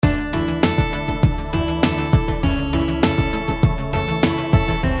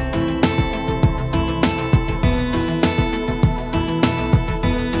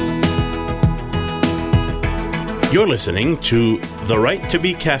You're listening to The Right to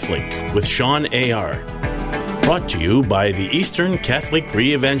Be Catholic with Shawn A.R. Brought to you by the Eastern Catholic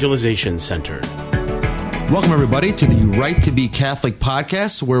Re-Evangelization Center. Welcome, everybody, to the Right to Be Catholic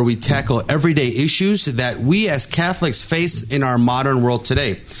podcast, where we tackle everyday issues that we as Catholics face in our modern world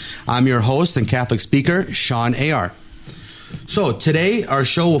today. I'm your host and Catholic speaker, Shawn A.R. So today, our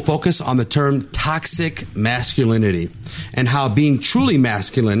show will focus on the term toxic masculinity and how being truly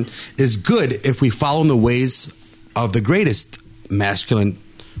masculine is good if we follow in the ways of the greatest masculine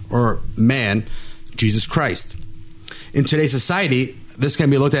or man, Jesus Christ. In today's society, this can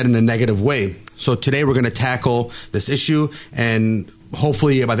be looked at in a negative way. So today we're going to tackle this issue, and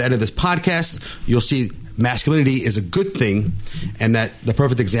hopefully by the end of this podcast, you'll see masculinity is a good thing, and that the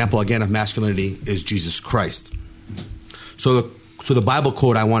perfect example, again, of masculinity is Jesus Christ. So the Bible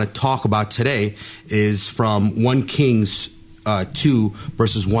quote I want to talk about today is from 1 Kings 2,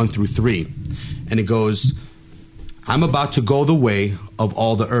 verses 1 through 3. And it goes, "I'm about to go the way of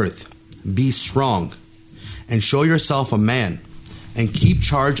all the earth. Be strong and show yourself a man, and keep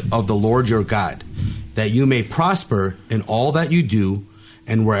charge of the Lord your God, that you may prosper in all that you do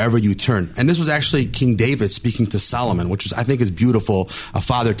and wherever you turn." And this was actually King David speaking to Solomon, which I think is beautiful, a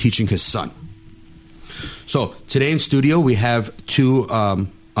father teaching his son. So today in studio, we have two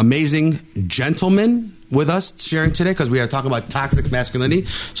amazing gentlemen with us sharing today, because we are talking about toxic masculinity.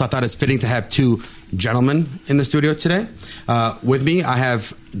 So I thought it's fitting to have two gentlemen in the studio today. With me, I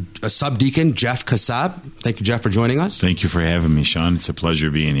have a Sub-Deacon, Jeff Kassab. Thank you, Jeff, for joining us. Thank you for having me, Shawn. It's a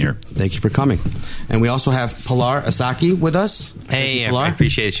pleasure being here. Thank you for coming. And we also have Pelar Esshaki with us. Hey, Pelar. I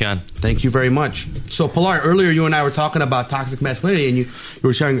appreciate it, Shawn. Thank you very much. So, Pelar, earlier you and I were talking about toxic masculinity, and you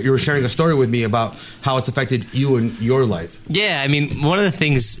were sharing a story with me about how it's affected you in your life. Yeah, I mean, one of the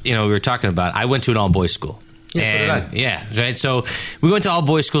things we were talking about, I went to an all-boys school. Yeah, so did I. Yeah, right. So we went to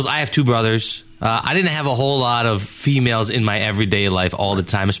all-boys schools. I have two brothers. I didn't have a whole lot of females in my everyday life all the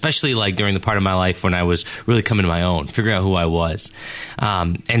time, especially like during the part of my life when I was really coming to my own, figuring out who I was.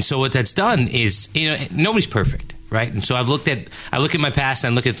 And so what that's done is, nobody's perfect, right? And so I look at my past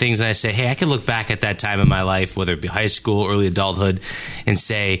and I look at things and I say, hey, I can look back at that time in my life, whether it be high school, early adulthood, and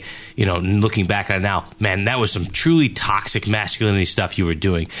say, looking back at it now, man, that was some truly toxic masculinity stuff you were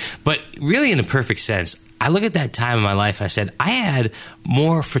doing. But really, in a perfect sense, I look at that time in my life and I said, I had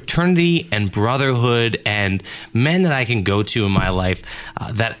more fraternity and brotherhood and men that I can go to in my life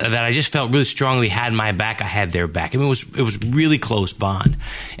that I just felt really strongly had my back. I had their back. I mean, it was really close bond.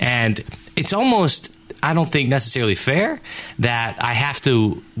 And it's almost, I don't think, necessarily fair that I have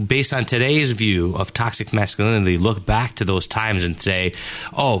to, based on today's view of toxic masculinity, look back to those times and say,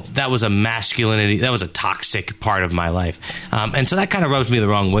 oh, that was a toxic part of my life. And so that kind of rubs me the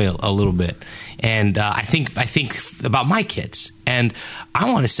wrong way a little bit. And I think about my kids, and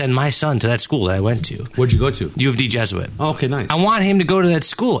I want to send my son to that school that I went to. Where'd you go to? U of D Jesuit. Oh, okay, nice. I want him to go to that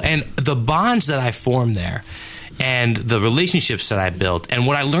school, and the bonds that I formed there, and the relationships that I built, and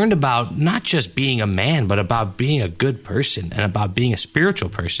what I learned about not just being a man, but about being a good person and about being a spiritual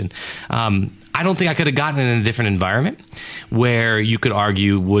person. I don't think I could have gotten in a different environment where you could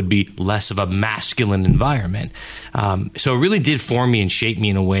argue would be less of a masculine environment. So it really did form me and shape me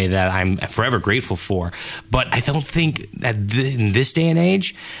in a way that I'm forever grateful for. But I don't think that in this day and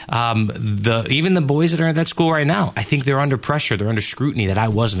age, even the boys that are at that school right now, I think they're under pressure, they're under scrutiny that I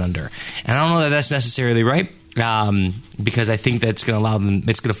wasn't under. And I don't know that that's necessarily right. Because I think that's going to allow them,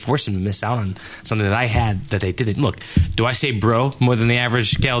 it's going to force them to miss out on something that I had that they didn't. Look, do I say bro more than the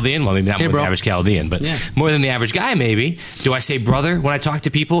average Chaldean? Well, maybe not more than the average Chaldean, but more than the average guy, maybe. Do I say brother when I talk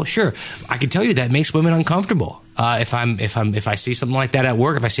to people? Sure. I can tell you that makes women uncomfortable. If I see something like that at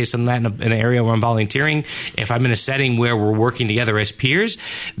work, if I see something like that in an area where I'm volunteering, if I'm in a setting where we're working together as peers,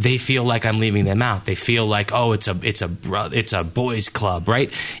 they feel like I'm leaving them out. They feel like, oh, it's a boys club,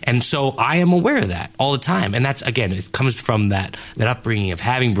 right? And so I am aware of that all the time. And that's, again, it comes from that upbringing of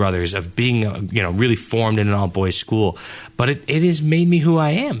having brothers, of being really formed in an all boys school. But it has made me who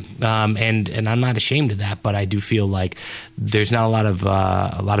I am, and I'm not ashamed of that. But I do feel like there's not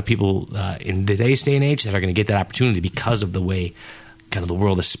a lot of people in today's day and age that are going to get that opportunity because of the way kind of the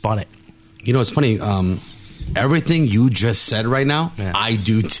world has spun it. It's funny. Everything you just said right now, I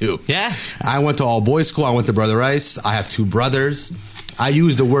do too. Yeah. I went to all boys school. I went to Brother Rice. I have two brothers. I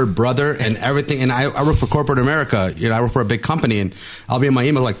use the word brother and everything. And I work for corporate America. I work for a big company, and I'll be in my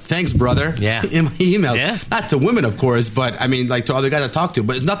email like, thanks, brother. Yeah. In my email. Yeah. Not to women, of course, but I mean, like to other guys I talk to.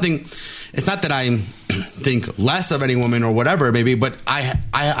 But it's not that I think less of any woman or whatever, maybe, but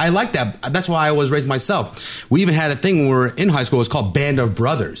I like that. That's why I was raised myself. We even had a thing when we were in high school. It was called Band of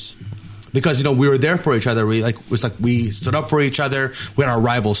Brothers. because we were there for each other. We stood up for each other. We had our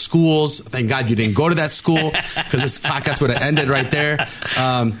rival schools. Thank God you didn't go to that school, because this podcast would have ended right there.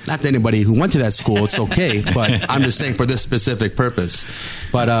 Not to anybody who went to that school, it's okay, but I'm just saying for this specific purpose.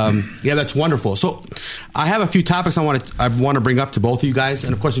 But yeah, that's wonderful. So I have a few topics I want to bring up to both of you guys,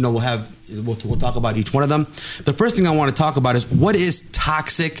 and of course, we'll talk about each one of them. The first thing I want to talk about is, what is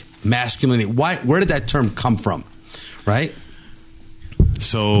toxic masculinity? Where did that term come from? Right?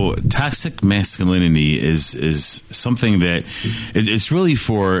 So toxic masculinity is something that it's really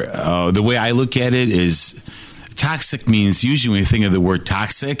for the way I look at it is, toxic means, usually when you think of the word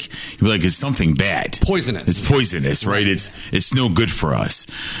toxic, you're like, it's something bad. Poisonous. It's poisonous, right? It's no good for us.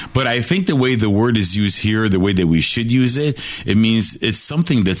 But I think the way the word is used here, the way that we should use it, it means it's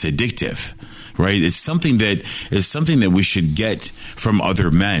something that's addictive. Right, it's something that we should get from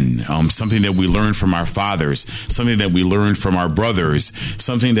other men, something that we learn from our fathers, something that we learn from our brothers,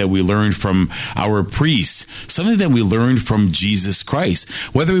 something that we learn from our priests, something that we learned from Jesus Christ.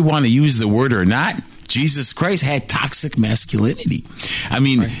 Whether we want to use the word or not, Jesus Christ had toxic masculinity. I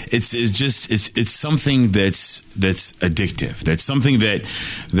mean, right. It's something that's addictive. That's something that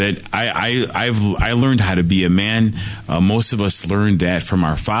I learned how to be a man. Most of us learned that from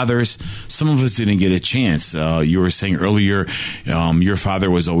our fathers. Some of us didn't get a chance. You were saying earlier, your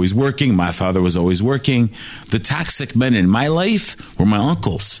father was always working. My father was always working. The toxic men in my life were my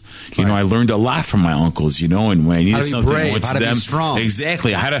uncles. You know, I learned a lot from my uncles. And when I needed something, I went to them. Be strong.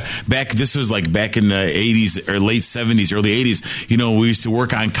 Exactly. This was like back in the 80s or late 70s, early 80s. We used to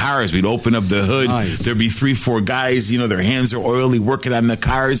work on cars. We'd open up the hood. Nice. There'd be 3-4 guys, their hands are oily, working on the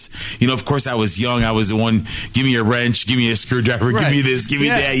cars. Of course, I was young. I was the one, give me a wrench, give me a screwdriver, right. Give me this, give me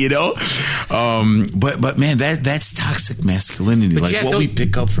that, But man, that's toxic masculinity. But like what we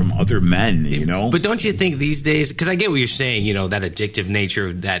pick up from other men, But don't you think these days, because I get what you're saying, that addictive nature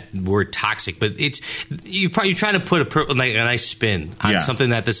of that word toxic, but you're trying to put a nice spin on something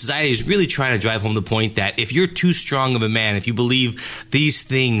that the society is really trying to drive home the point that if you're too strong of a man, if you believe these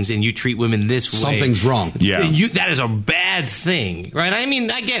things and you treat women this way, something's wrong. Yeah, that is a bad thing, right? I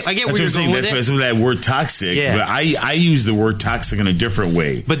mean, I get where you're going with it. That's that word toxic. Yeah. But I use the word toxic in a different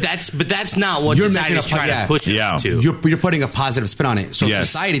way. But that's not what society is trying to push us to. You're putting a positive spin on it. So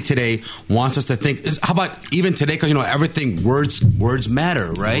society today wants us to think. How about even today? Because everything words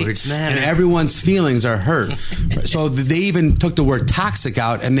matter, right? Words matter, and everyone's feelings are hurt. So they even took the word toxic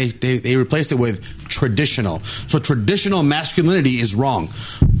out and they replaced it with traditional. So traditional masculinity is wrong.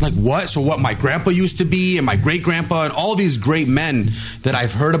 Like what? So what my grandpa used to be and my great grandpa and all these great men that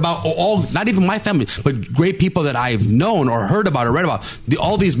I've heard about, all not even my family, but great people that I've known or heard about or read about,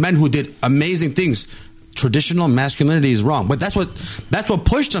 all these men who did amazing things. Traditional masculinity is wrong. But that's what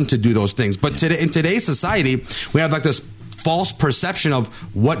pushed them to do those things. But in today's society, we have like this false perception of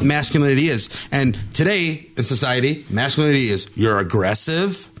what masculinity is. And today in society, masculinity is you're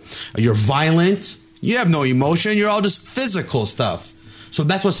aggressive, you're violent, you have no emotion, you're all just physical stuff. So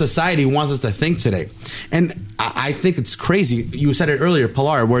that's what society wants us to think today. And I think it's crazy. You said it earlier,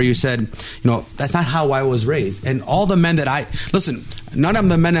 Pelar, where you said, that's not how I was raised. And all the men listen, none of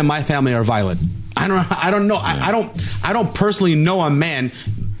the men in my family are violent. I don't know. I don't personally know a man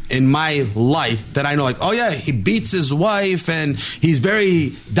in my life that I know, like, oh yeah, he beats his wife and he's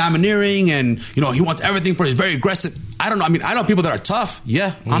very domineering and he wants everything for. He's very aggressive. I don't know. I mean, I know people that are tough.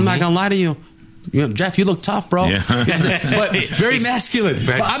 Yeah, I'm not gonna lie to you. Jeff, you look tough, bro. Yeah. But very masculine.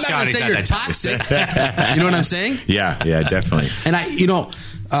 But I'm not going to say you're toxic. You know what I'm saying? Yeah, definitely. And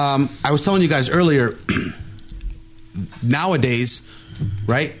I was telling you guys earlier, nowadays,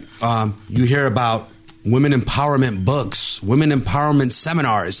 right, you hear about women empowerment books, women empowerment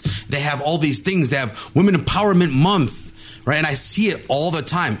seminars. They have all these things. They have Women Empowerment Month. Right, and I see it all the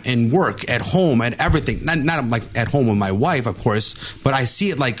time in work, at home, and everything. Not like at home with my wife, of course, but I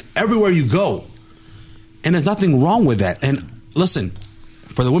see it like everywhere you go. And there's nothing wrong with that. And listen,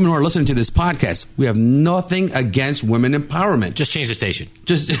 for the women who are listening to this podcast, we have nothing against women empowerment. Just change the station.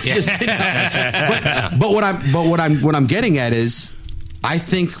 But what I'm getting at is, I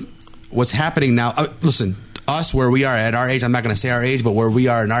think what's happening now. Listen. Us, where we are at our age, I'm not going to say our age, but where we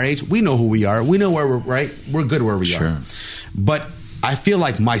are in our age, we know who we are. We know where we're right. We're good where we are. But I feel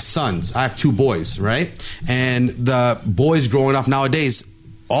like my sons, I have 2 boys, right? And the boys growing up nowadays,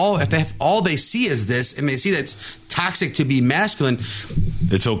 all they see is this, and they see that it's toxic to be masculine.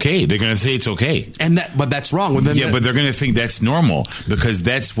 It's okay. They're going to say it's okay. But that's wrong. But they're going to think that's normal because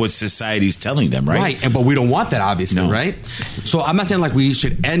that's what society's telling them, right? Right. But we don't want that, obviously, right? So I'm not saying like we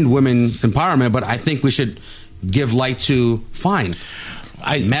should end women empowerment, but I think we should give light to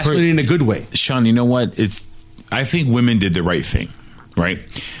masculinity in a good way. Shawn, you know what? I think women did the right thing, right?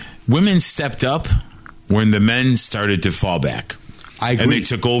 women stepped up when the men started to fall back. I agree. And they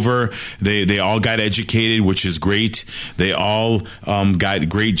took over. They all got educated, which is great. They all got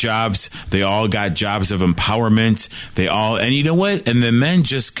great jobs. They all got jobs of empowerment. And you know what? And the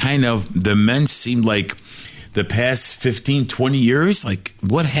men seemed like the past 15, 20 years, like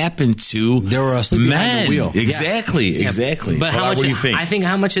what happened to they were asleep behind the wheel. Exactly. But what do you think? I think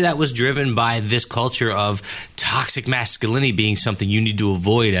how much of that was driven by this culture of toxic masculinity being something you need to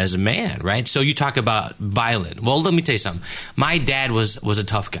avoid as a man, right? So you talk about violent. Well, let me tell you something. My dad was a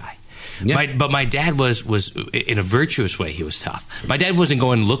tough guy. Yeah. But my dad was in a virtuous way. He was tough. My dad wasn't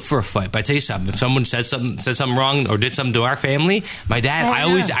going to look for a fight. But I tell you something: if someone said something wrong or did something to our family, my dad,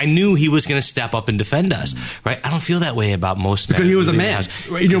 I knew he was going to step up and defend us. Right? I don't feel that way about most men. Because he was a man.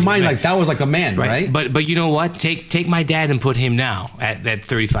 In your mind, like that was like a man, right? But you know what? Take my dad and put him now at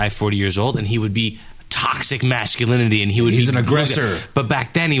 35, 40 years old, and he would be toxic masculinity, and he's an aggressor. But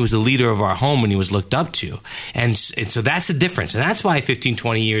back then, he was the leader of our home, and he was looked up to, and so that's the difference, and that's why 15,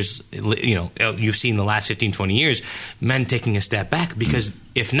 20 years, you've seen the last 15, 20 years, men taking a step back, because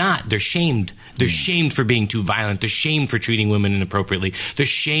if not, they're shamed. They're shamed for being too violent. They're shamed for treating women inappropriately. They're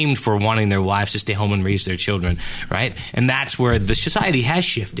shamed for wanting their wives to stay home and raise their children, right? And that's where the society has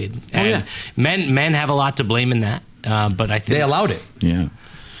shifted. And men have a lot to blame in that, but I think they allowed it. Yeah,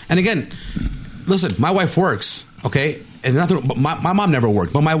 and again. Listen, my wife works, okay? And nothing. But my mom never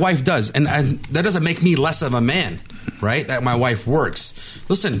worked, but my wife does. And that doesn't make me less of a man, right? That my wife works.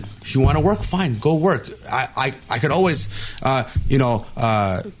 Listen, if you want to work, fine, go work. I could always,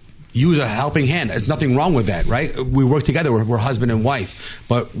 use a helping hand. There's nothing wrong with that, right? We work together. We're husband and wife.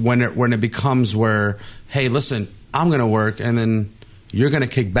 But when it becomes where, hey, listen, I'm going to work, and then you're going to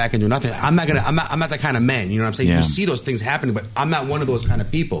kick back and do nothing. I'm not that kind of man. You know what I'm saying? Yeah. You see those things happening, but I'm not one of those kind of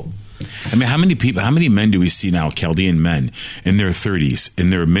people. I mean, how many men do we see now, Chaldean men, in their 30s,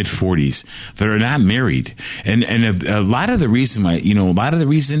 in their mid 40s, that are not married? And a lot of the reason why,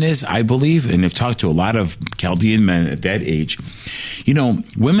 is, I believe, and I've talked to a lot of Chaldean men at that age,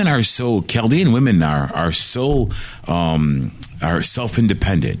 women are so, Chaldean women are so, are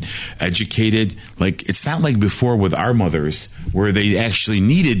self-independent, educated. Like, it's not like before with our mothers where they actually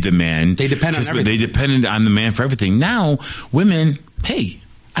needed the man. They depend on everything. They depended on the man for everything. Now, women, hey,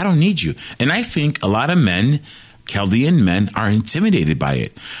 I don't need you. And I think a lot of men, Chaldean men, are intimidated by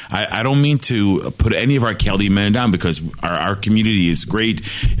it. I don't mean to put any of our Chaldean men down, because our community is great,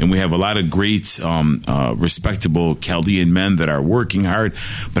 and we have a lot of great, respectable Chaldean men that are working hard.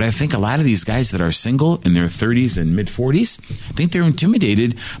 But I think a lot of these guys that are single in their 30s and mid 40s, I think they're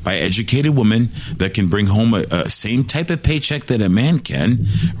intimidated by educated women that can bring home a same type of paycheck that a man can,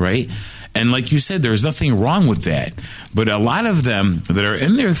 right? And like you said, there's nothing wrong with that. But a lot of them that are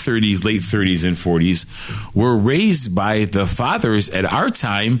in their 30s, late 30s and 40s were raised by the fathers at our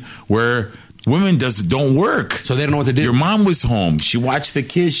time where women don't work. So they don't know what to do. Your mom was home. She watched the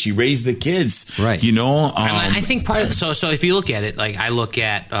kids. She raised the kids. Right. I think part of so if you look at it, like I look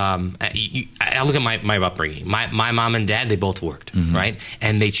at my upbringing. My mom and dad, they both worked, right?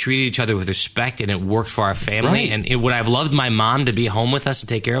 And they treated each other with respect, and it worked for our family. Right. And would I have loved my mom to be home with us and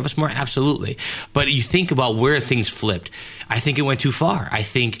take care of us more? Absolutely. But you think about where things flipped. I think it went too far. I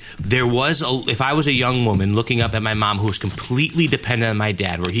think if I was a young woman looking up at my mom who was completely dependent on my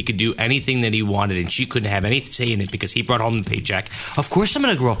dad, where he could do anything that he wanted and she couldn't have any say in it because he brought home the paycheck, of course I'm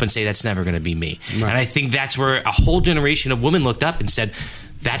going to grow up and say that's never going to be me. Right. And I think that's where a whole generation of women looked up and said,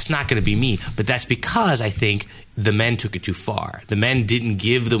 that's not going to be me. But that's because I think the men took it too far. The men didn't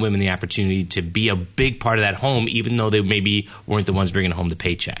give the women the opportunity to be a big part of that home, even though they maybe weren't the ones bringing home the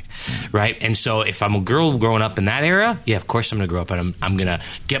paycheck, right? And so if I'm a girl growing up in that era, yeah, of course I'm going to grow up and I'm going to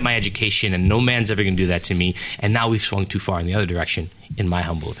get my education, and no man's ever going to do that to me. And now we've swung too far in the other direction, in my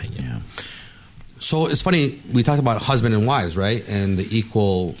humble opinion. Yeah. So it's funny, we talked about husband and wives, right? And the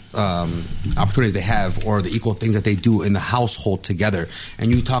equal opportunities they have, or the equal things that they do in the household together.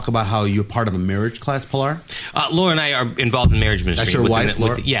 And you talk about how you're part of a marriage class, Pelar? Laura and I are involved in marriage ministry. That's your wife,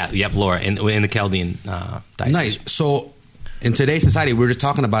 Laura? Laura, in the Chaldean diocese. Nice. So in today's society, we're just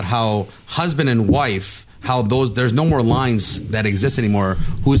talking about how husband and wife, how there's no more lines that exist anymore.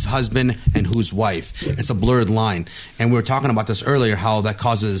 Who's husband and who's wife? It's a blurred line. And we were talking about this earlier, how that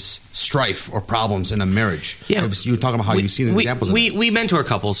causes strife or problems in a marriage? Yeah. You were talking about how you've seen examples of that. We mentor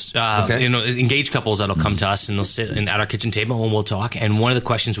couples, engaged couples that'll come to us and they'll sit at our kitchen table and we'll talk. And one of the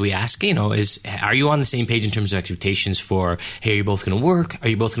questions we ask, is, are you on the same page in terms of expectations for, hey, are you both going to work? Are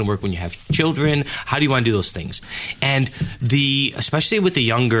you both going to work when you have children? How do you want to do those things? And especially with the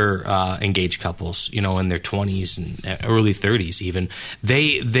younger engaged couples, in their 20s and early 30s even,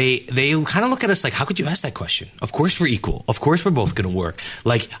 they kind of look at us like, how could you ask that question? Of course we're equal. Of course we're both going to work.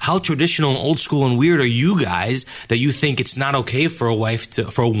 Like, how traditional and old school and weird are you guys that you think it's not okay for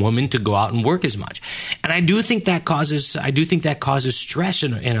a woman to go out and work as much? And I do think that causes stress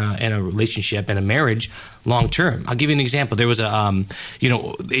in a relationship and a marriage long term. I'll give you an example. There was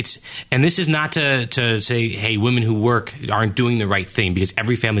and this is not to say, hey, women who work aren't doing the right thing, because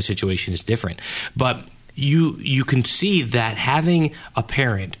every family situation is different. But you can see that having a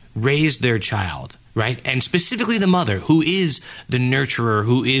parent raise their child, right? And specifically the mother, who is the nurturer,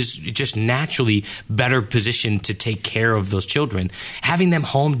 who is just naturally better positioned to take care of those children, having them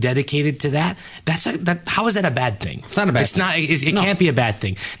home dedicated to that, how is that a bad thing? It's not a bad thing. It can't be a bad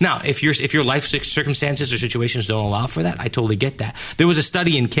thing. Now, if your life circumstances or situations don't allow for that, I totally get that. There was a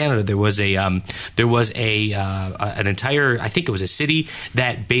study in Canada. There was an entire, I think it was a city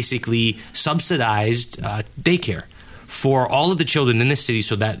that basically subsidized daycare for all of the children in this city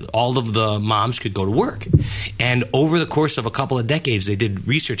so that all of the moms could go to work. And over the course of a couple of decades, they did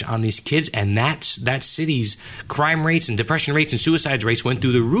research on these kids, and that city's crime rates and depression rates and suicide rates went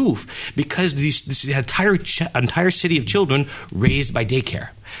through the roof because this entire city of children raised by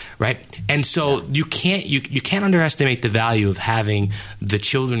daycare. Right, and so you can't underestimate the value of having the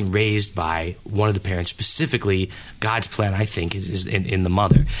children raised by one of the parents. Specifically, God's plan, I think, is in the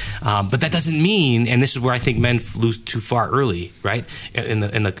mother. But that doesn't mean, and this is where I think men flew too far early, right? In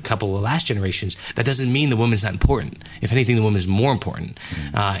the couple of last generations, that doesn't mean the woman's not important. If anything, the woman is more important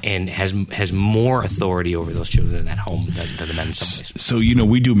and has more authority over those children in that home than the men in some ways. So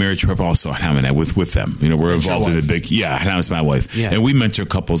we do marriage prep also, Hannah and I, with them. We're involved in the big. Yeah, Hannah's my wife, and we mentor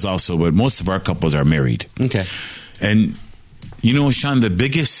couples also, but most of our couples are married. Okay. And Shawn, the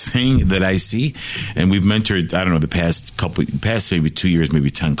biggest thing that I see, and we've mentored, I don't know, the past maybe 2 years,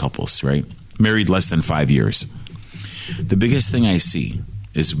 maybe 10 couples, right? Married less than 5 years. The biggest thing I see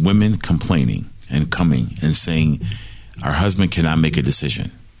is women complaining and coming and saying, our husband cannot make a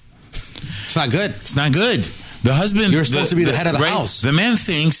decision. It's not good. It's not good. The husband... You're supposed to be the head of the house. The man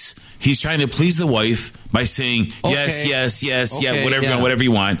thinks he's trying to please the wife by saying, yes, whatever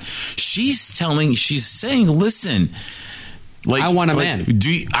you want. She's saying, listen... I want a man.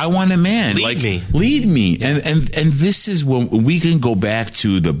 I want a man. Lead me. And this is when we can go back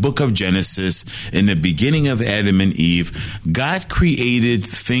to the book of Genesis, in the beginning of Adam and Eve. God created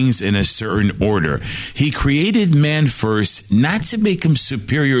things in a certain order. He created man first, not to make him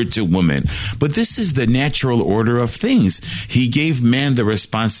superior to woman, but this is the natural order of things. He gave man the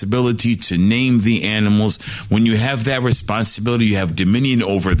responsibility to name the animals. When you have that responsibility, you have dominion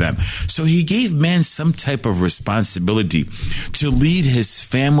over them. So he gave man some type of responsibility to lead his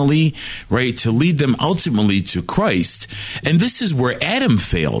family, right? To lead them ultimately to Christ. And this is where Adam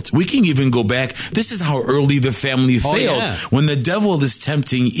failed. We can even go back. This is how early the family failed. Yeah. When the devil is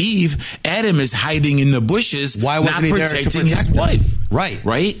tempting Eve, Adam is hiding in the bushes, not protecting his wife.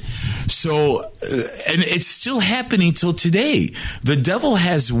 Right. So, and it's still happening till today. The devil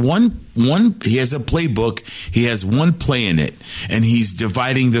has he has a playbook. He has one play in it, and he's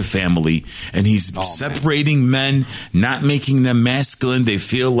dividing the family, and he's separating men, not making them masculine. They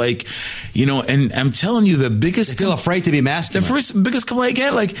feel like, and I'm telling you, the biggest... They feel afraid to be masculine. The biggest complaint I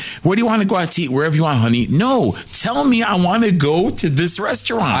get, like, where do you want to go out to eat? Wherever you want, honey. No, tell me I want to go to this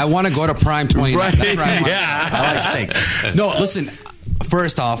restaurant. I want to go to Prime 29. Right. Yeah. I like steak. No, listen,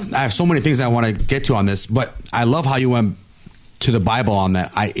 first off, I have so many things I want to get to on this, but I love how you went to the Bible on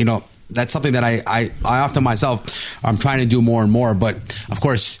that. That's something that I often myself, I'm trying to do more and more. But of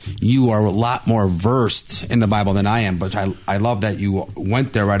course, you are a lot more versed in the Bible than I am. But I love that you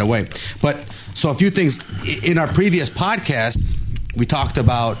went there right away. But so a few things. In our previous podcast, we talked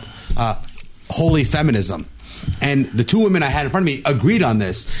about holy feminism. And the two women I had in front of me agreed on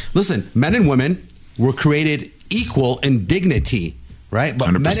this. Listen, men and women were created equal in dignity, right?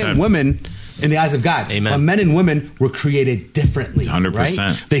 But 100%. men and women in the eyes of God. Amen. But men and women were created differently. 100%.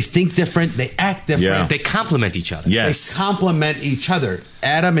 Right? They think different. They act different. Yeah. They complement each other. Yes. They complement each other.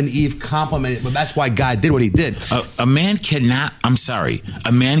 Adam and Eve complemented, but that's why God did what he did. A man cannot, I'm sorry,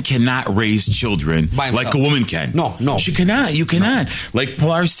 a man cannot raise children like a woman can. No. She cannot. You cannot. Like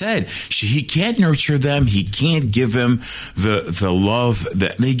Pelar said, he can't nurture them. He can't give them the love.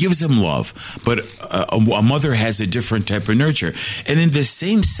 He gives them love. But a mother has a different type of nurture. And in the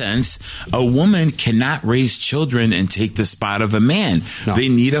same sense, a woman cannot raise children and take the spot of a man. No. They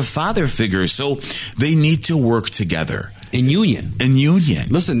need a father figure. So they need to work together. In union.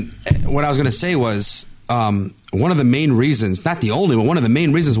 Listen, what I was going to say was one of the main reasons, not the only, but one of the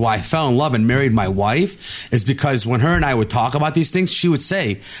main reasons why I fell in love and married my wife is because when her and I would talk about these things, she would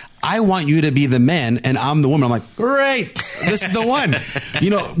say, I want you to be the man and I'm the woman. I'm like, great, this is the one.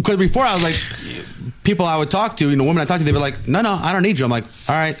 Because before I was like, people I would talk to, women I talked to, they'd be like, no, I don't need you. I'm like,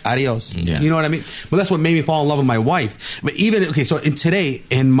 all right, adios. Yeah. You know what I mean? But that's what made me fall in love with my wife. But so today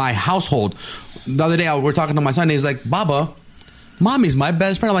in my household, the other day we're talking to my son and he's like, Baba, Mommy's my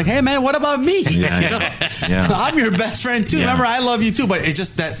best friend. I'm like, hey man, what about me? Yeah. I'm your best friend too. Yeah. Remember, I love you too. But it's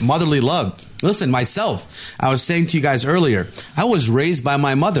just that motherly love. Listen, myself, I was saying to you guys earlier, I was raised by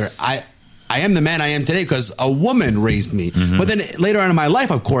my mother. I am the man I am today because a woman raised me. Mm-hmm. But then later on in my life,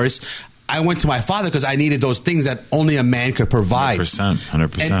 of course, I went to my father because I needed those things that only a man could provide.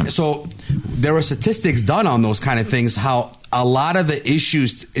 100%. And so there were statistics done on those kind of things, how a lot of the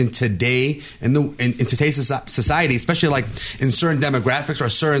issues in today's society, especially like in certain demographics or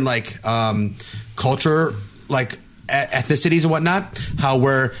certain like culture, like ethnicities and whatnot, how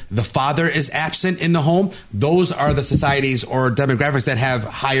where the father is absent in the home, those are the societies or demographics that have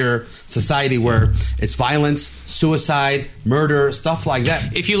higher society where it's violence, suicide, murder, stuff like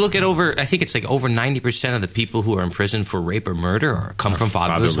that. If you look at I think it's like over 90% of the people who are in prison for rape or murder come from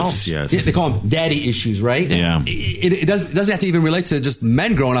fatherless homes. Yes. Yeah, they call them daddy issues, right? Yeah. It doesn't have to even relate to just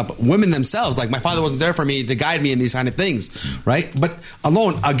men growing up, women themselves. Like my father wasn't there for me to guide me in these kind of things, right? But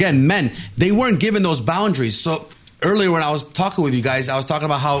again, men, they weren't given those boundaries. So earlier when I was talking with you guys, I was talking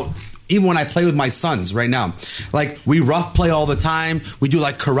about how even when I play with my sons right now, like we rough play all the time. We do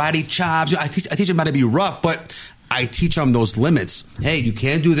like karate chops. I teach them how to be rough, but I teach them those limits. Hey, you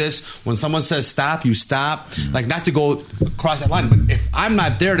can't do this. When someone says stop, you stop. Like not to go across that line. But if I'm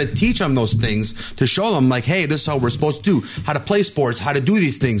not there to teach them those things, to show them like, hey, this is how we're supposed to do, how to play sports, how to do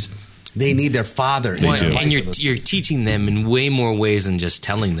these things, they need their father. And you're teaching them in way more ways than just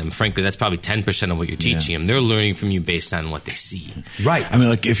telling them. Frankly, that's probably 10% of what you're teaching them. They're learning from you based on what they see. Right. I mean,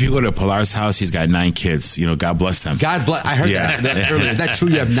 like if you go to Pelar's house, he's got 9 kids. God bless them. God bless. I heard that earlier. Is that true?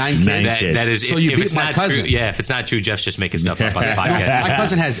 You have 9 kids? 9 kids. That is. So if you beat it's my not cousin. True, if it's not true, Jeff's just making stuff up on the podcast. My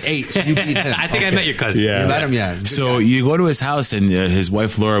cousin has 8. So you beat him. I think I met your cousin. Yeah. You met him, yeah. So you go to his house and his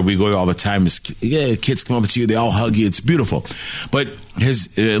wife Laura, we go all the time. Kids come up to you, they all hug you. It's beautiful. But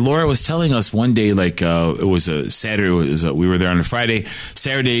Laura was telling us one day, like it was a Saturday. We were there on a Friday.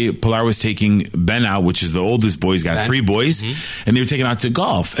 Saturday, Pelar was taking Ben out, which is the oldest boy. He's got 3 boys, and they were taking out to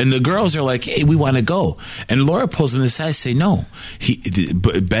golf. And the girls are like, "Hey, we want to go." And Laura pulls him aside, say, "No,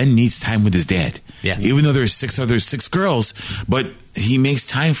 Ben needs time with his dad. Yeah. Even though there's 6 girls, but." He makes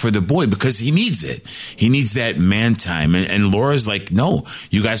time for the boy because he needs it. He needs that man time. And Laura's like, no,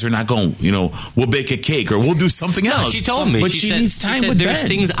 you guys are not going, we'll bake a cake or we'll do something else. She told me. But she needs time with there's Ben.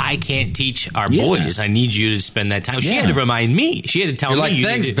 things I can't teach our boys. I need you to spend that time. She had to remind me. She had to tell me. Like,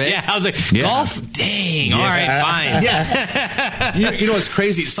 thanks, babe. Yeah, I was like, golf? Dang. All right, fine. Yeah. you know what's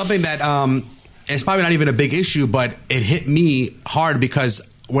crazy? Something that it's probably not even a big issue, but it hit me hard because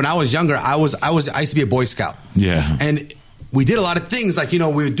when I was younger, I used to be a Boy Scout. Yeah. And we did a lot of things like, we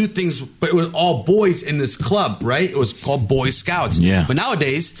would do things, but it was all boys in this club, right? It was called Boy Scouts. Yeah. But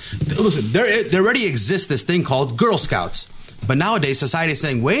nowadays, listen, there already exists this thing called Girl Scouts. But nowadays, society is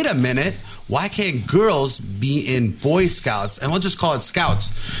saying, wait a minute, why can't girls be in Boy Scouts? And we'll just call it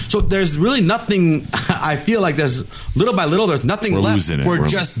Scouts. So there's really nothing, I feel like there's, little by little, there's nothing left for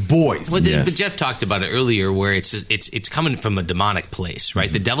just boys. Well, but Jeff talked about it earlier where it's coming from a demonic place,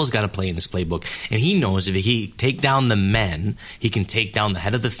 right? The devil's got to play in this playbook. And he knows if he take down the men, he can take down the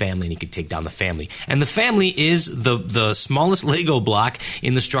head of the family and he can take down the family. And the family is the smallest Lego block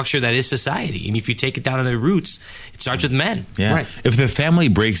in the structure that is society. And if you take it down to their roots, it starts with men. Yeah. Right. If the family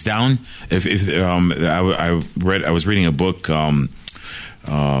breaks down, I was reading a book.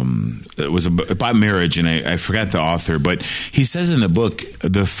 it was about marriage, and I forgot the author, but he says in the book,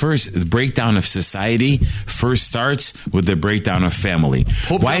 the breakdown of society first starts with the breakdown of family.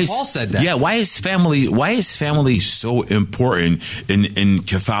 Pope Paul said that. Yeah, why is family so important in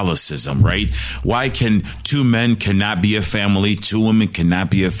Catholicism, right? Why can two men cannot be a family, two women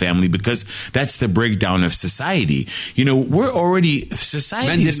cannot be a family? Because that's the breakdown of society. You know, we're already society.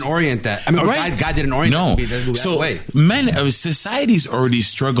 Men didn't orient that. I mean, right? God didn't orient it to be that way. Society's already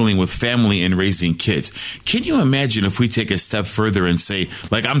struggling with family and raising kids. Can you imagine if we take a step further and say,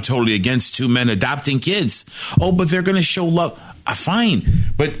 like, I'm totally against two men adopting kids? Oh, but they're going to show love. Fine,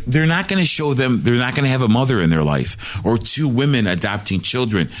 but they're not going to show them, they're not going to have a mother in their life, or two women adopting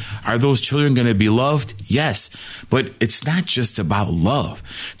children. Are those children going to be loved? Yes, but it's not just about love.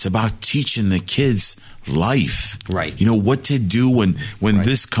 It's about teaching the kids life. Right. You know, what to do when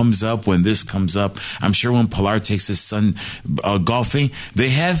this comes up, I'm sure when Pilar takes his son golfing, they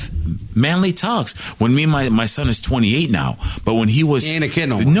have manly talks. When my son is 28 now, but when he was... He ain't a kid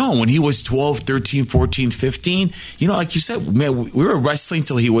no more. No, when he was 12, 13, 14, 15, you know, like you said, man, we were wrestling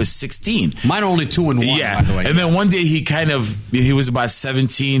till he was 16. Mine are only 2 and 1, by the way. And then one day he was about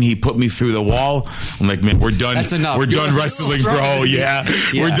 17, he put me through the wall. I'm like, man, we're done. That's enough. We're done wrestling, bro. Yeah,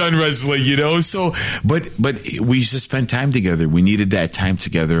 we're done wrestling, you know? So... But we used to spend time together. We needed that time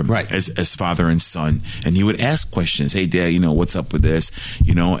together, right, as father and son. And he would ask questions. Hey, Dad, you know, what's up with this?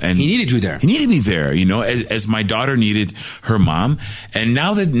 You know, and he needed you there. He needed me there. You know, as my daughter needed her mom. And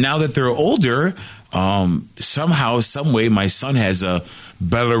now that they're older, somehow, some way, my son has a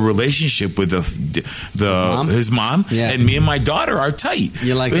better relationship with his mom, and me and my daughter are tight.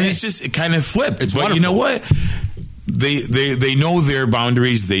 You're like, and it's just it kind of flipped. It's but wonderful. You know what? They know their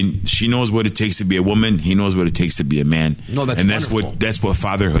boundaries. She knows what it takes to be a woman. He knows what it takes to be a man. No, that's wonderful. That's what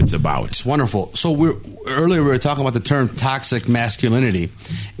fatherhood's about. It's wonderful. So earlier we were talking about the term toxic masculinity,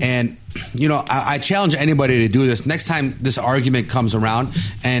 and you know, I challenge anybody to do this next time this argument comes around,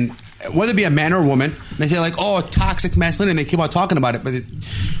 and whether it be a man or a woman, they say like, oh, toxic masculinity, and they keep on talking about it, but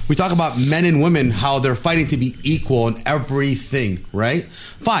we talk about men and women, how they're fighting to be equal in everything, right?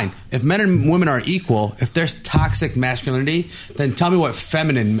 Fine. If men and women are equal, if there's toxic masculinity, then tell me what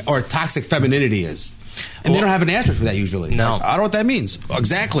feminine or toxic femininity is. And they don't have an answer for that usually. No. I don't know what that means.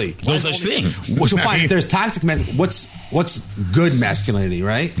 Exactly. No such thing. So fine, if there's toxic masculinity, what's good masculinity,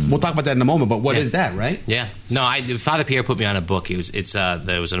 right? We'll talk about that in a moment, but what is that, right? Yeah. No, Father Pierre put me on a book. It was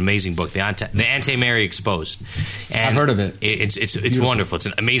an amazing book, The Anti-Mary Exposed. And I've heard of it. It's wonderful. It's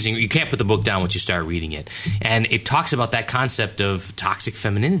an amazing. You can't put the book down once you start reading it. And it talks about that concept of toxic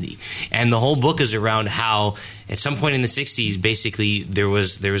femininity. And the whole book is around how at some point in the 60s, basically there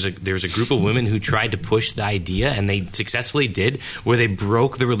was a group of women who tried to push the idea, and they successfully did, where they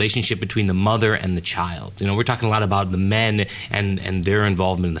broke the relationship between the mother and the child. You know, we're talking a lot about the men and their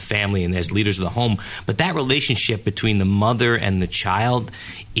involvement in the family and as leaders of the home, but that relationship between the mother and the child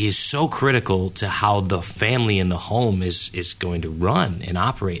is so critical to how the family and the home is going to run and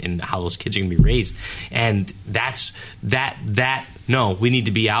operate, and how those kids are going to be raised. And no, we need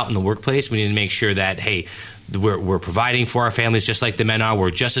to be out in the workplace. We need to make sure that, hey, we're providing for our families just like the men are.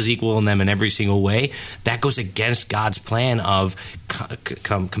 We're just as equal in them in every single way. That goes against God's plan of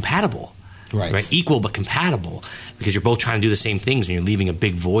compatible. Right, equal but compatible, because you're both trying to do the same things, and you're leaving a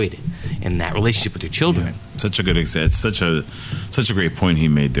big void in that relationship with your children. Yeah. Such a good example. Such a great point he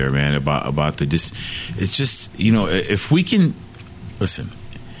made there, man. About it's just, you know, if we can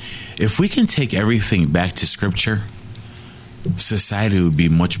take everything back to Scripture, society would be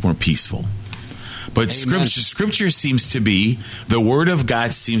much more peaceful. But Scripture seems to be, the Word of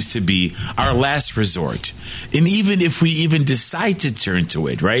God seems to be our last resort. And even if we even decide to turn to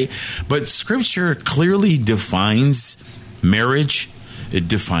it, right? But Scripture clearly defines marriage. It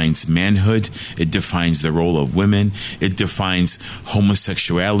defines manhood. It defines the role of women. It defines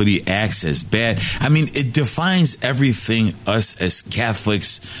homosexuality acts as bad. I mean, it defines everything us as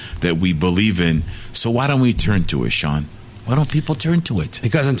Catholics that we believe in. So why don't we turn to it, Shawn? Why don't people turn to it?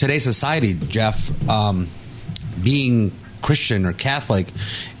 Because in today's society, Jeff, being Christian or Catholic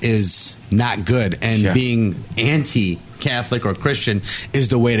is not good, and being anti-Catholic or Christian is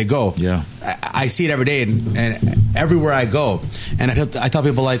the way to go. Yeah, I see it every day, and everywhere I go, and I tell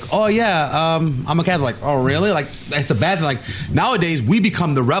people like, "Oh yeah, I'm a Catholic." Like, "Oh really?" Like that's a bad thing. Like nowadays, we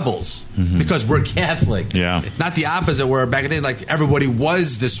become the rebels because we're Catholic. Yeah, not the opposite. Where back in the day, like everybody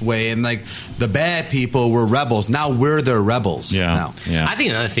was this way, and like the bad people were rebels. Now we're the rebels. Yeah, now. Yeah. I think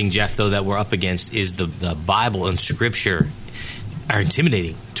another thing, Jeff, though, that we're up against is the Bible and Scripture are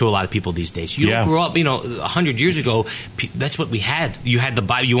intimidating to a lot of people these days. You Yeah. don't grow up, 100 years ago, that's what we had. You had the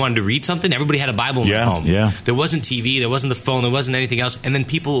Bible. You wanted to read something, everybody had a Bible in their home. Yeah. There wasn't TV, there wasn't the phone, there wasn't anything else. And then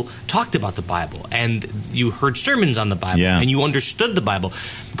people talked about the Bible, and you heard sermons on the Bible, Yeah. and you understood the Bible.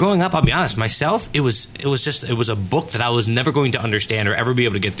 Growing up, I'll be honest, myself, it was a book that I was never going to understand or ever be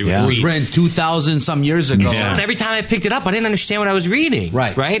able to get through. Yeah. And It was read. written 2,000 some years ago. Yeah. And every time I picked it up, I didn't understand what I was reading.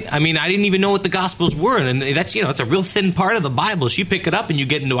 Right. I mean, I didn't even know what the Gospels were, and that's it's a real thin part of the Bible. So you pick it up and you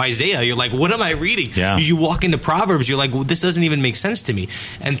get into Isaiah, you're like, what am I reading? Yeah. You walk into Proverbs, you're like, well, this doesn't even make sense to me.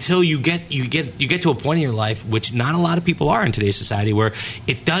 Until you get to a point in your life, which not a lot of people are in today's society, where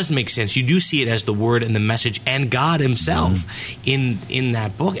it does make sense. You do see it as the Word and the message and God Himself in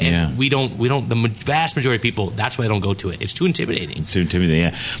that book, and we don't. The vast majority of people, that's why they don't go to it. It's too intimidating. It's too intimidating,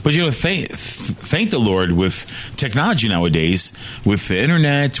 yeah. But thank the Lord with technology nowadays, with the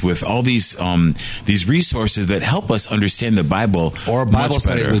internet, with all these resources that help us understand the Bible, Or Bible much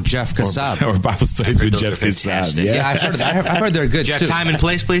study better. with Jeff Kassab. or Bible studies with those Jeff are Kassab. fantastic. Yeah, I've heard they're good Do you too. have time and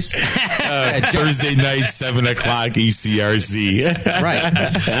place, please? Thursday night, 7:00 ECRC.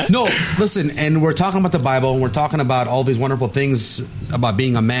 Right. No, listen, and we're talking about the Bible, and we're talking about all these wonderful things about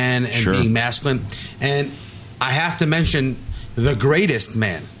being a man and Sure. being masculine. And I have to mention the greatest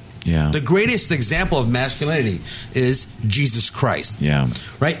man. Yeah. The greatest example of masculinity is Jesus Christ. Yeah.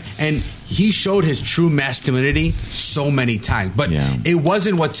 Right? And he showed his true masculinity so many times. But Yeah. it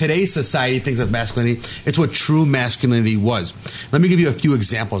wasn't what today's society thinks of masculinity. It's what true masculinity was. Let me give you a few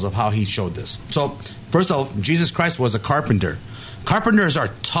examples of how he showed this. So, first of all, Jesus Christ was a carpenter. Carpenters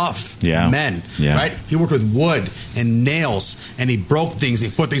are tough men, right? He worked with wood and nails, and he broke things, he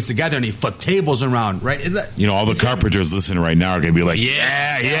put things together, and he flipped tables around, right? All the carpenters listening right now are going to be like,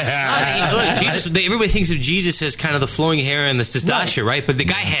 yeah. Look, Jesus, everybody thinks of Jesus as kind of the flowing hair and the testosterone, right? But the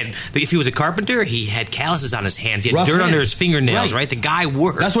guy if he was a carpenter, he had calluses on his hands. He had dirt under his fingernails, right? The guy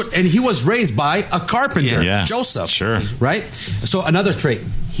worked. And he was raised by a carpenter, Joseph. Sure. Right? So another trait,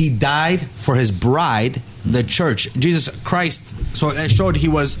 he died for his bride, the church. Jesus Christ, so it showed he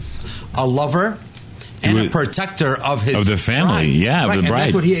was a lover and a protector of the family, bride. Right? Of the bride. And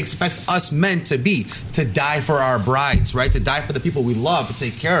that's what he expects us men to be, to die for our brides, right? To die for the people we love, to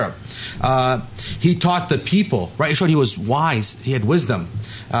take care of. He taught the people, right? He showed he was wise, he had wisdom.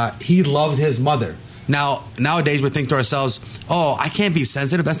 He loved his mother. Now, nowadays we think to ourselves, oh, I can't be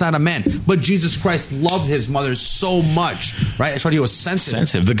sensitive. That's not a man. But Jesus Christ loved his mother so much, right? I showed he was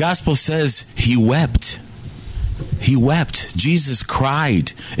sensitive. The gospel says he wept. He wept. Jesus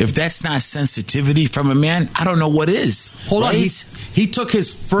cried. If that's not sensitivity from a man, I don't know what is. Hold on. He took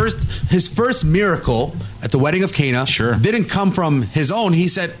his first miracle at the wedding of Cana. Sure. Didn't come from his own. He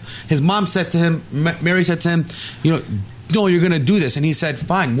said, his mom said to him, Mary said to him, no, you're going to do this. And he said,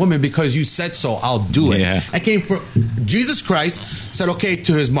 fine, woman, because you said so, I'll do it. Yeah. I came from Jesus Christ said okay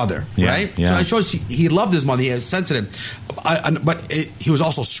to his mother, right? Yeah. So I showed he loved his mother. He was sensitive. But he was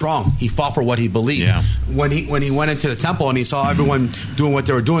also strong. He fought for what he believed. Yeah. When he went into the temple and he saw everyone doing what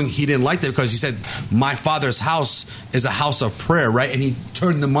they were doing, he didn't like that because he said, my Father's house is a house of prayer, right? And he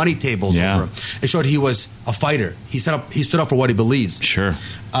turned the money tables over. It showed he was a fighter. He stood up for what he believes. Sure.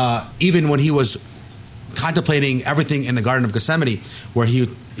 Even when he was contemplating everything in the Garden of Gethsemane, where he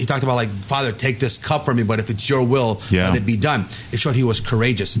talked about, like, Father, take this cup from me, but if it's your will, let it be done. It showed he was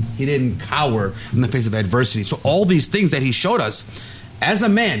courageous. He didn't cower in the face of adversity. So all these things that he showed us as a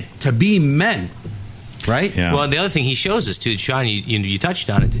man to be men, right? Yeah. Well, and the other thing he shows us too, Shawn, you touched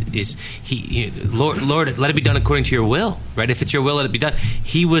on it, is Lord, let it be done according to your will, right? If it's your will, let it be done.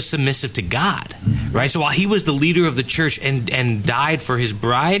 He was submissive to God, right? So while he was the leader of the church and died for his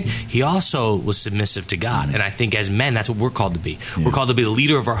bride, he also was submissive to God. And I think as men, that's what we're called to be. Yeah. We're called to be the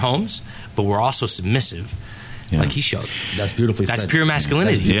leader of our homes, but we're also submissive. Yeah. Like he showed. That's beautifully said. That's pure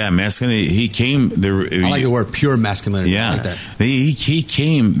masculinity. Masculinity. He came. I like the word pure masculinity. Yeah. I like that. He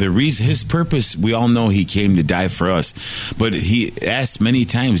came. The reason, his purpose, we all know he came to die for us. But he asked many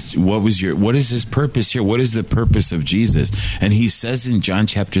times, what is his purpose here? What is the purpose of Jesus? And he says in John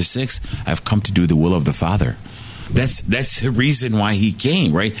chapter 6, I've come to do the will of the Father. That's the reason why he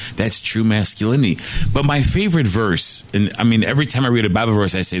came, right? That's true masculinity. But my favorite verse, and I mean, every time I read a Bible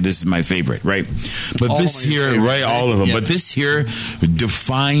verse, I say this is my favorite, right? But this here, right, all of them. Yeah. But this here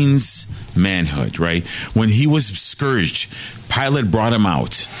defines manhood, right? When he was scourged, Pilate brought him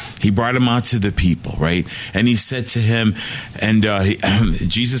out. He brought him out to the people, right? And he said to him, and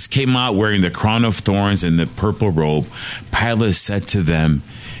Jesus came out wearing the crown of thorns and the purple robe. Pilate said to them,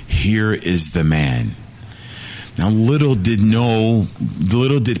 here is the man. Now, little did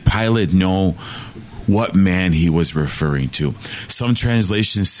Pilate know what man he was referring to. Some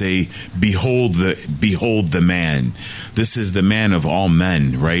translations say, behold the man. This is the man of all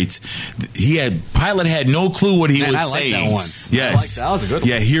men, right? Pilate had no clue what he was saying. That one. Yes. That was a good one.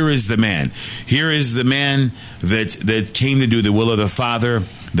 Yeah, here is the man. Here is the man that came to do the will of the Father,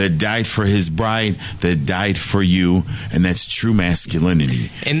 that died for his bride, that died for you, and that's true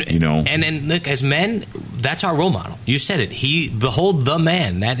masculinity. And look, as men, that's our role model. You said it. Behold the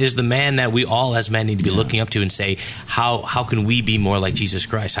man. That is the man that we all as men need to be looking up to and say, how can we be more like Jesus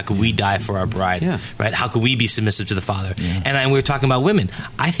Christ? How can we die for our bride? Yeah. Right? How can we be submissive to the Father? Yeah. And we were talking about women.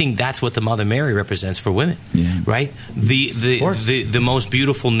 I think that's what the Mother Mary represents for women. Yeah. Right? The most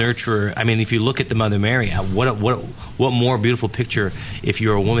beautiful nurturer. I mean, if you look at the Mother Mary, what more beautiful picture if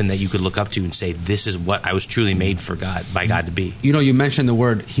you're a woman that you could look up to and say, this is what I was truly made by God to be. You mentioned the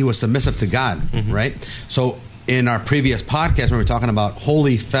word, he was submissive to God, right? So in our previous podcast, we were talking about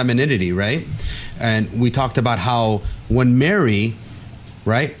holy femininity, right? And we talked about how when Mary,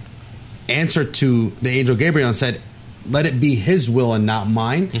 right, answered to the angel Gabriel and said, let it be his will and not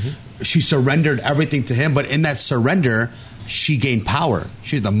mine, she surrendered everything to him. But in that surrender, she gained power.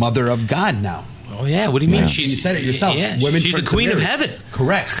 She's the mother of God now. Oh, yeah. What do you mean? You said it yourself. Yeah, she's the queen of heaven.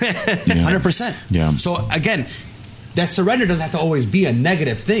 Correct. 100%. Yeah. So, again, that surrender doesn't have to always be a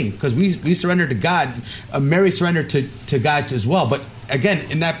negative thing, because we surrender to God. Mary surrendered to God as well. But, again,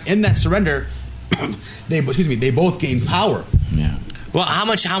 in that surrender, they both gain power. Yeah. Well, how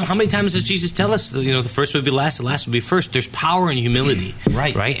many times does Jesus tell us? The first would be last, the last would be first. There's power in humility,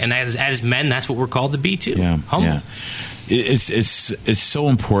 right? And as men, that's what we're called to be too. Yeah, humble. Yeah. It's so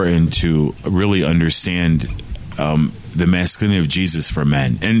important to really understand the masculinity of Jesus for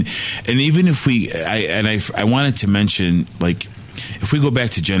men, and even if I wanted to mention, like, if we go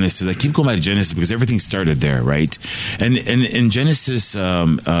back to Genesis, I keep going back to Genesis because everything started there, right? And in Genesis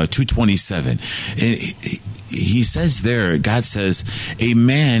 2:27, he says there, God says, a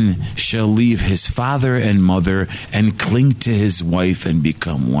man shall leave his father and mother and cling to his wife and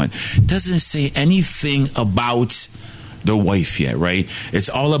become one. It doesn't say anything about the wife yet, right? It's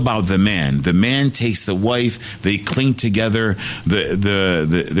all about the man. The man takes the wife, they cling together.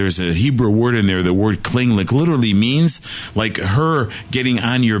 There's a Hebrew word in there, the word cling, like literally means like her getting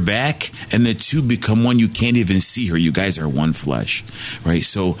on your back, and the two become one. You can't even see her. You guys are one flesh, right?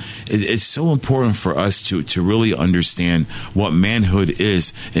 So it's so important for us to really understand what manhood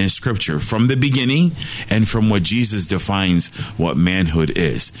is in Scripture from the beginning, and from what Jesus defines what manhood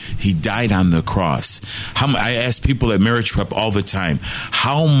is. He died on the cross. I ask people at Marriage Prep all the time,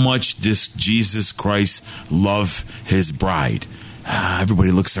 how much does Jesus Christ love his bride?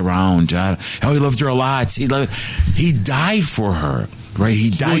 Everybody looks around. He loved her a lot. He died for her. Right, he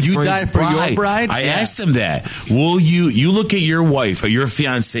died for his bride. Your bride? I asked him that. Will you look at your wife or your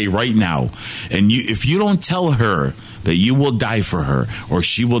fiance right now, and if you don't tell her that you will die for her or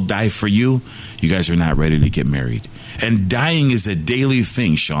she will die for you, you guys are not ready to get married. And dying is a daily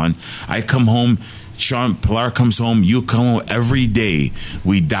thing, Shawn. I come home, Shawn, Pelar comes home, you come home every day.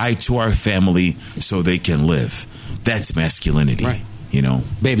 We die to our family so they can live. That's masculinity. Right.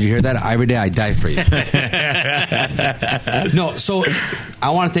 Baby, you hear that? Every day I die for you. No, so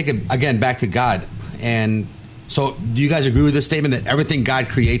I want to take it again back to God. And so do you guys agree with this statement that everything God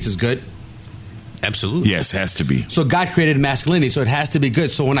creates is good? Absolutely. Yes, has to be. So God created masculinity, so it has to be good.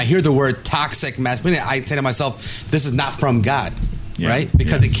 So when I hear the word toxic masculinity, I say to myself, this is not from God. Yeah, right?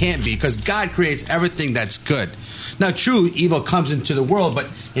 Because it can't be. Because God creates everything that's good. Now, true, evil comes into the world,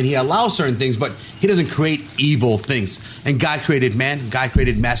 and he allows certain things, but he doesn't create evil things. And God created man. God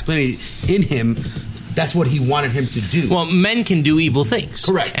created masculinity in him. That's what he wanted him to do. Well, men can do evil things.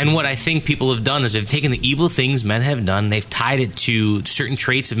 Correct. And what I think people have done is they've taken the evil things men have done, they've tied it to certain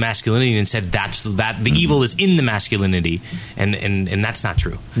traits of masculinity and said the evil is in the masculinity, and that's not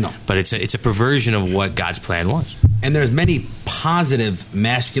true. No. But it's a perversion of what God's plan was. And there's many positive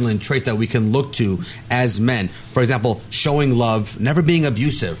masculine traits that we can look to as men. For example, showing love, never being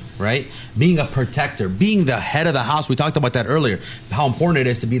abusive, right? Being a protector, being the head of the house. We talked about that earlier, how important it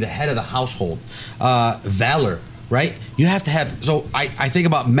is to be the head of the household. Valor, right? You have to have... So I think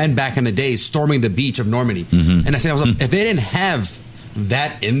about men back in the days storming the beach of Normandy. Mm-hmm. And I say to myself, if they didn't have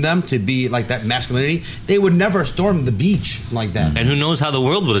that in them to be like that masculinity, they would never storm the beach like that. And who knows how the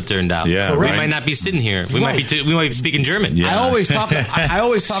world would have turned out? Yeah, we might not be sitting here. We might be speaking German. Yeah. I always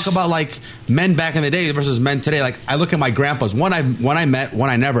talk about like men back in the day versus men today. Like I look at my grandpas. One I met, one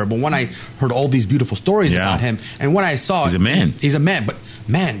I never. But when I heard all these beautiful stories about him, and when I saw he's a man. But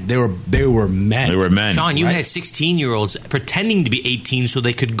man, they were men. They were men. Shawn, you had 16-year-olds pretending to be 18 so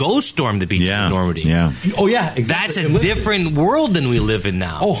they could go storm the beach in Normandy. Yeah. Oh yeah, exactly. That's a different world than we live in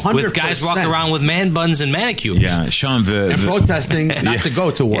now. Oh, 100%. With guys walking around with man buns and manicures. Yeah, Shawn, and protesting not to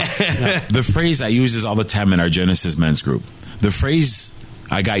go to war. The phrase I use this all the time in our Genesis men's group. The phrase,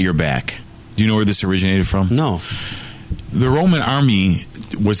 I got your back. Do you know where this originated from? No. The Roman army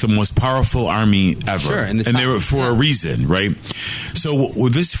was the most powerful army ever. Sure, and they were for a reason, right? So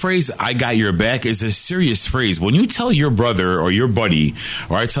with this phrase, I got your back, is a serious phrase. When you tell your brother or your buddy,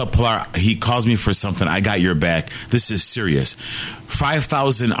 or I tell Pelar, he calls me for something, I got your back, this is serious.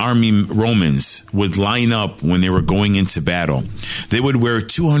 5,000 army Romans would line up when they were going into battle. They would wear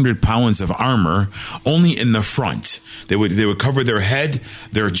 200 pounds of armor only in the front. They would cover their head,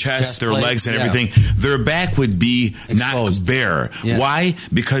 their chest their plate, legs, and everything. Their back would be exposed, not bare. Yeah. Why?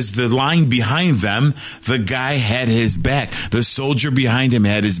 Because the line behind them, the guy had his back. The soldier behind him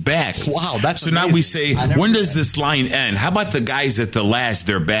had his back. Wow, that's so amazing. Now we say, when does this line end? How about the guys at the last,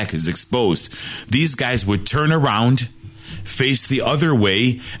 their back is exposed? These guys would turn around, face the other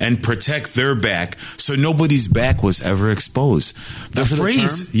way, and protect their back, so nobody's back was ever exposed. The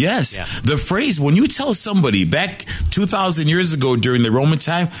phrase, the phrase, when you tell somebody back 2,000 years ago during the Roman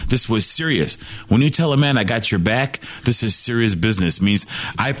time, this was serious. When you tell a man, I got your back, this is serious business. It means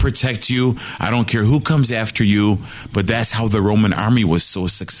I protect you. I don't care who comes after you. But that's how the Roman army was so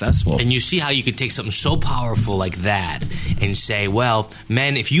successful. And you see how you can take something so powerful like that and say, well,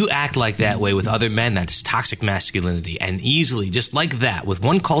 men, if you act like that way with other men, that's toxic masculinity. And easily, just like that, with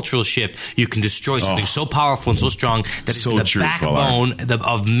one cultural shift, you can destroy something so powerful and so strong that it's the backbone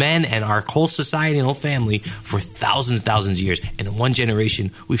of men and our whole society and whole family for thousands and thousands of years. And in one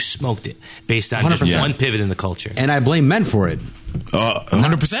generation, we've smoked it based on 100%. Just one pivot in the culture. And I blame men for it.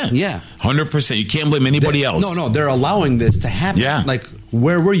 100%. Yeah. 100%. You can't blame anybody else. No, they're allowing this to happen. Yeah. Like,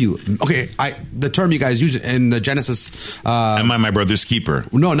 where were you? Okay, the term you guys use in the Genesis. Am I my brother's keeper?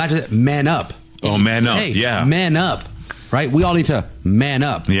 No, not just man up. Oh, man up. Hey, yeah. Man up. Right? We all need to man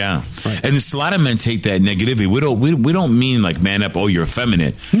up. Yeah. Right. And it's a lot of men take that negatively. We don't mean like man up, oh, you're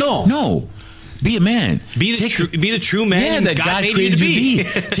effeminate. No. Be a man. Be the true man that God created you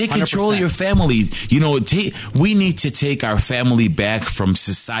to be. Take control 100%. Of your family. You know, we need to take our family back from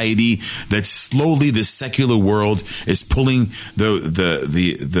society that slowly the secular world is pulling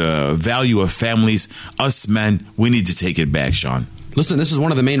the value of families. Us men, we need to take it back, Shawn. Listen, this is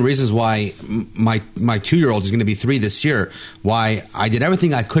one of the main reasons why my 2-year-old is going to be 3 this year, why I did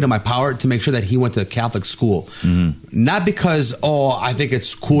everything I could in my power to make sure that he went to Catholic school. Mm-hmm. Not because, I think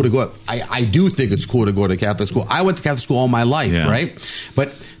it's cool to go. I do think it's cool to go to Catholic school. I went to Catholic school all my life, right?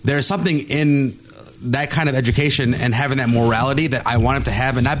 But there's something in that kind of education and having that morality that I want him to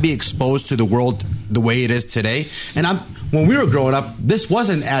have and not be exposed to the world the way it is today. And when we were growing up, this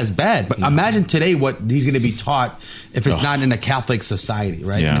wasn't as bad. But imagine today what he's going to be taught if it's not in a Catholic society,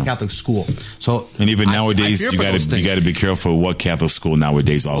 right? Yeah. In a Catholic school. So, and even nowadays, you got to be careful what Catholic school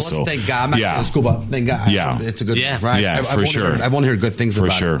nowadays. Also, well, thank God I'm not in Catholic school, but thank God, it's a good thing, right? Yeah, for sure. I've only heard good things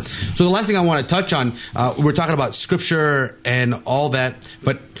about it. So the last thing I want to touch on, we're talking about scripture and all that,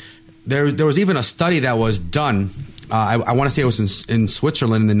 but there was even a study that was done. I want to say it was in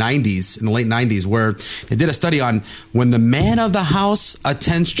Switzerland in the late 90s, where they did a study on when the man of the house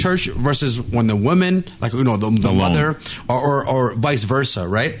attends church versus when the woman, like, the mother, or vice versa,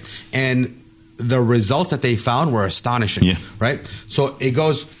 right? And the results that they found were astonishing, right? So it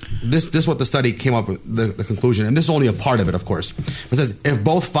goes, this is what the study came up with, the conclusion, and this is only a part of it, of course. It says, if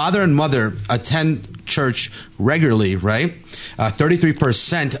both father and mother attend church regularly, right,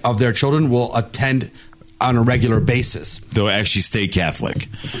 33% of their children will attend on a regular basis. They'll actually stay Catholic.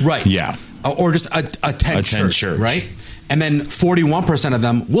 Right. Yeah. Or just attend church, right? And then 41% of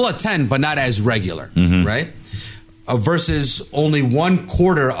them will attend, but not as regular, right? Versus only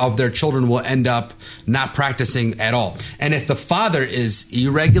 1/4 of their children will end up not practicing at all. And if the father is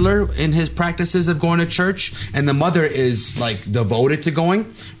irregular in his practices of going to church and the mother is like devoted to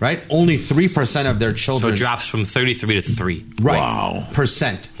going, right? Only 3% of their children. So it drops from 33 to 3. Right. Wow.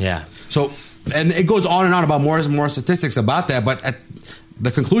 Percent. Yeah. So, and it goes on and on about more statistics about that. But at the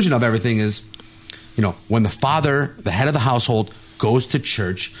conclusion of everything is, when the father, the head of the household, goes to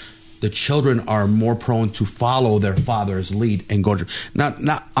church, the children are more prone to follow their father's lead and go to church.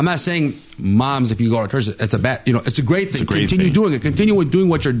 Now, I'm not saying moms, if you go to church, it's a bad, it's a great thing. Continue doing it. Continue with doing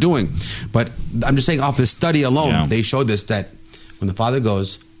what you're doing. But I'm just saying, off this study alone, they showed this, that when the father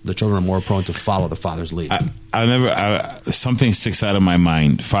goes, the children are more prone to follow the father's lead. Something sticks out of my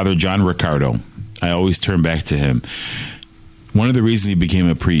mind. Father John Ricardo, I always turn back to him. One of the reasons he became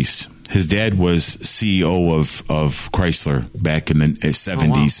a priest, his dad was CEO of Chrysler back in the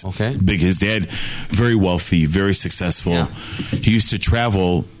 70s. Oh, wow. Okay. His dad, very wealthy, very successful. Yeah. He used to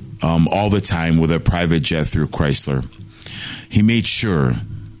travel all the time with a private jet through Chrysler. he made sure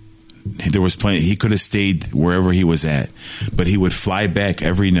there was plenty. He could have stayed wherever he was at, but he would fly back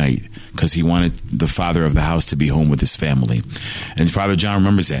every night because he wanted the father of the house to be home with his family. And Father John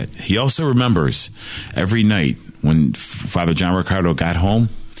remembers that. He also remembers every night when Father John Ricardo got home,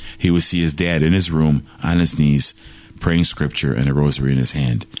 he would see his dad in his room on his knees praying scripture and a rosary in his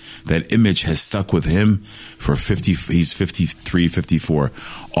hand. That image has stuck with him for he's 53, 54,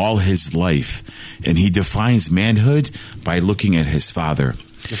 all his life. And he defines manhood by looking at his father.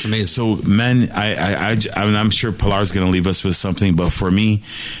 That's amazing. So, men, I'm sure Pelar's going to leave us with something, but for me,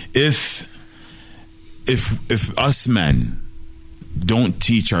 if us men don't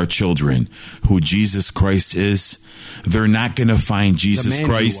teach our children who Jesus Christ is, they're not going to find Jesus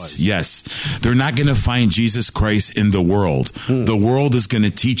Christ. Yes. They're not going to find Jesus Christ in the world. The world is going to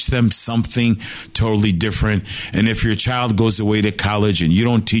teach them something totally different. And if your child goes away to college and you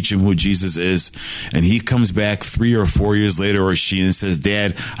don't teach him who Jesus is, and he comes back 3 or 4 years later, or she, and says,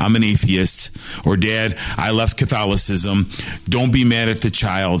 Dad, I'm an atheist, or Dad, I left Catholicism, don't be mad at the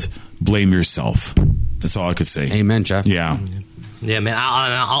child. Blame yourself. That's all I could say. Amen, Jeff. Yeah. Yeah, man,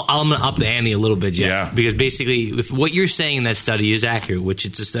 I'm going to up the ante a little bit, Jeff. Yeah. Because basically, if what you're saying in that study is accurate, which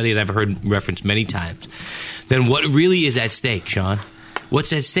it's a study that I've heard referenced many times, then what really is at stake, Shawn?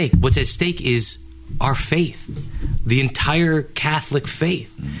 What's at stake? What's at stake is our faith, the entire Catholic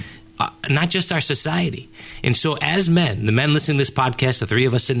faith, not just our society. And so as men, the men listening to this podcast, the three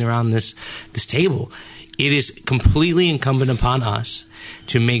of us sitting around this table, it is completely incumbent upon us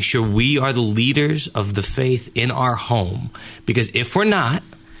to make sure we are the leaders of the faith in our home. Because if we're not,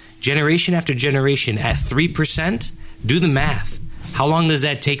 generation after generation at 3%, do the math. How long does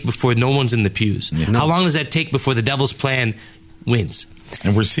that take before no one's in the pews? Yeah. How long does that take before the devil's plan wins?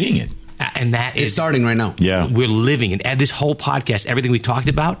 And we're seeing it. And that it's starting right now. Yeah. We're living it. And this whole podcast, everything we talked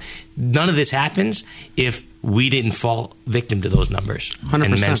about, none of this happens if we didn't fall victim to those numbers. 100%.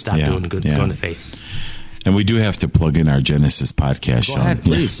 And men stop doing good, going to faith. And we do have to plug in our Genesis podcast, Shawn. Go ahead,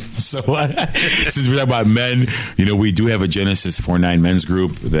 please. So, since we're talking about men, we do have a Genesis 49 men's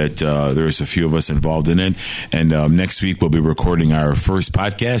group that there's a few of us involved in it. And next week we'll be recording our first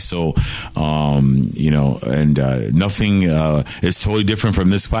podcast. So, nothing is totally different from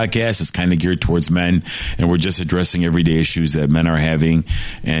this podcast. It's kind of geared towards men, and we're just addressing everyday issues that men are having.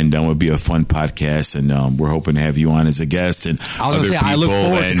 And it'll be a fun podcast. And we're hoping to have you on as a guest. And I was going to say, I look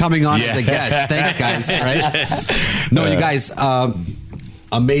forward to coming on as a guest. Thanks, guys. Right? No, you guys,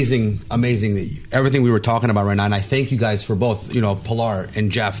 amazing. Everything we were talking about right now. And I thank you guys for both, Pelar and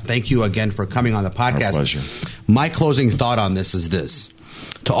Jeff. Thank you again for coming on the podcast. Our pleasure. My closing thought on this is this.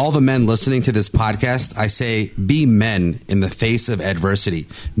 To all the men listening to this podcast, I say, be men in the face of adversity.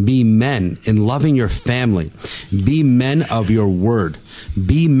 Be men in loving your family. Be men of your word.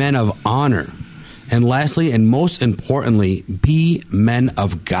 Be men of honor. And lastly, and most importantly, be men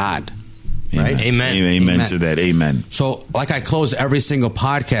of God. Right? Amen. Amen to that. Amen. So, like I close every single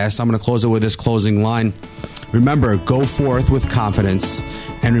podcast, I'm going to close it with this closing line. Remember, go forth with confidence,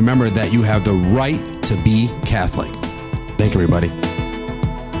 and remember that you have the right to be Catholic. Thank you, everybody.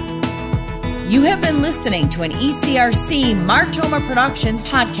 You have been listening to an ECRC Martoma Productions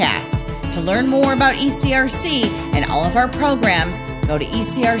podcast. To learn more about ECRC and all of our programs, go to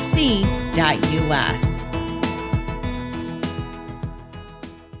ecrc.us.